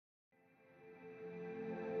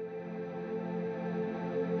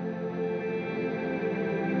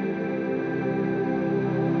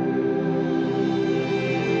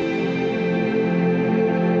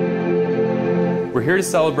We're here to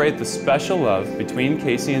celebrate the special love between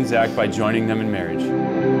Kacy and Zack by joining them in marriage.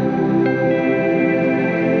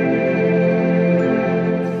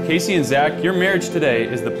 Kacy and Zack, your marriage today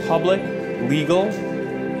is the public, legal,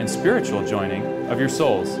 and spiritual joining of your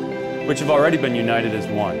souls, which have already been united as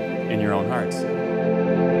one in your own hearts.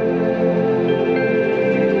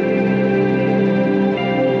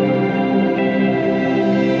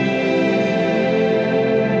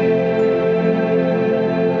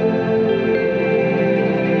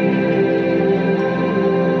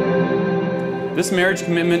 This marriage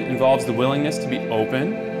commitment involves the willingness to be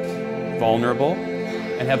open, vulnerable,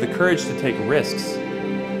 and have the courage to take risks.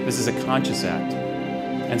 This is a conscious act.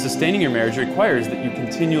 And sustaining your marriage requires that you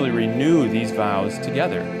continually renew these vows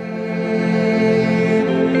together.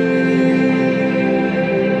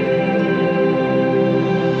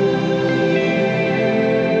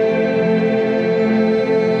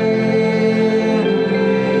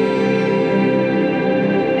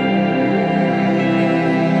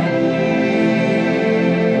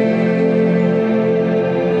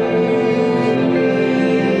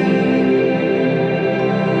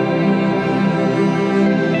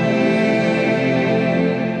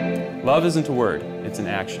 Love isn't a word, it's an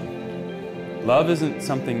action. Love isn't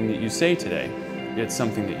something that you say today, it's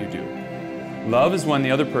something that you do. Love is when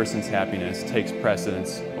the other person's happiness takes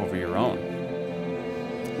precedence over your own.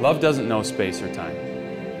 Love doesn't know space or time.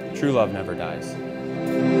 True love never dies.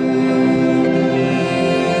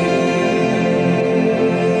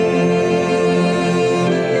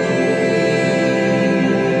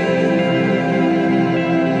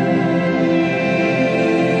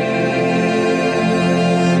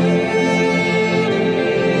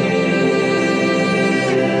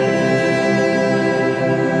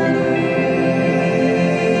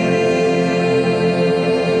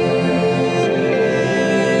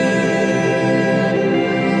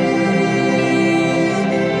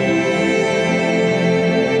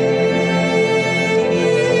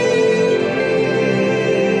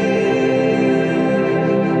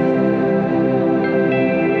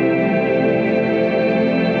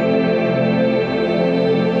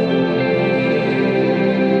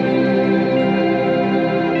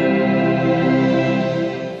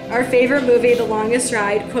 Our favorite movie, The Longest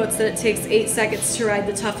Ride, quotes that it takes 8 seconds to ride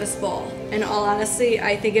the toughest bull. In all honesty,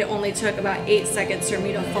 I think it only took about 8 seconds for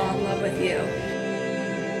me to fall in love with you.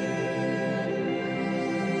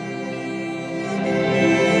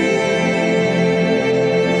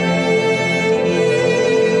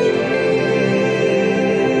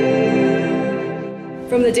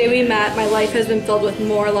 From the day we met, my life has been filled with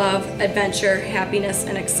more love, adventure, happiness,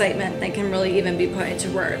 and excitement than can really even be put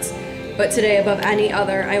into words. But today, above any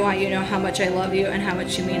other, I want you to know how much I love you and how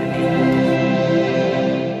much you mean to me.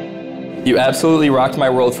 You absolutely rocked my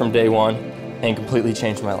world from day one and completely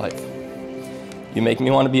changed my life. You make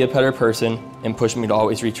me want to be a better person and push me to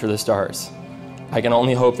always reach for the stars. I can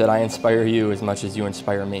only hope that I inspire you as much as you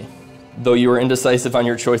inspire me. Though you were indecisive on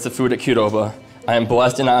your choice of food at Qdoba, I am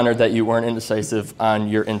blessed and honored that you weren't indecisive on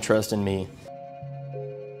your interest in me.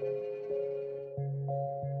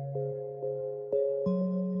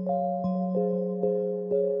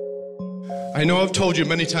 I know I've told you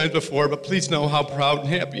many times before, but please know how proud and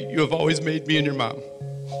happy you have always made me and your mom.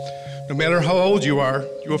 No matter how old you are,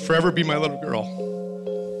 you will forever be my little girl.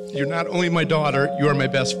 You're not only my daughter, you are my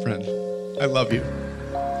best friend. I love you.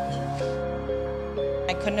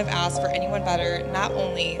 I couldn't have asked for anyone better, not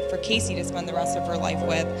only for Kacy to spend the rest of her life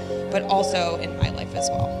with, but also in my life as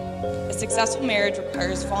well. A successful marriage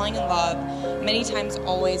requires falling in love, many times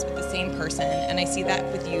always with the same person, and I see that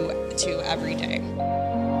with you too every day.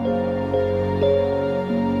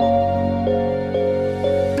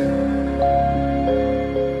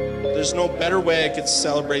 There's no better way I could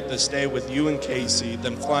celebrate this day with you and Kacy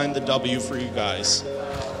than flying the W for you guys.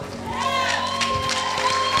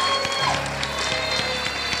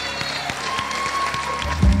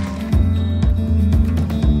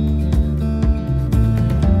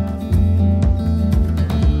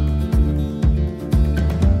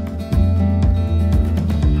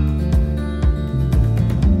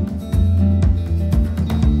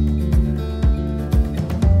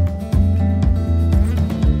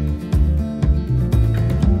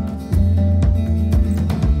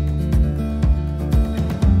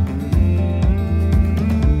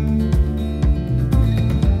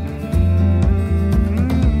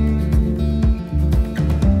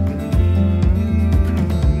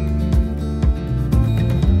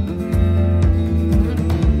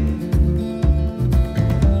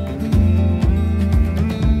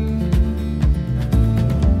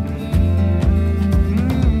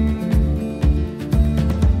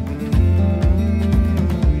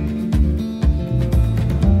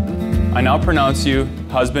 I now pronounce you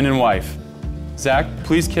husband and wife. Zack,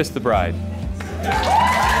 please kiss the bride.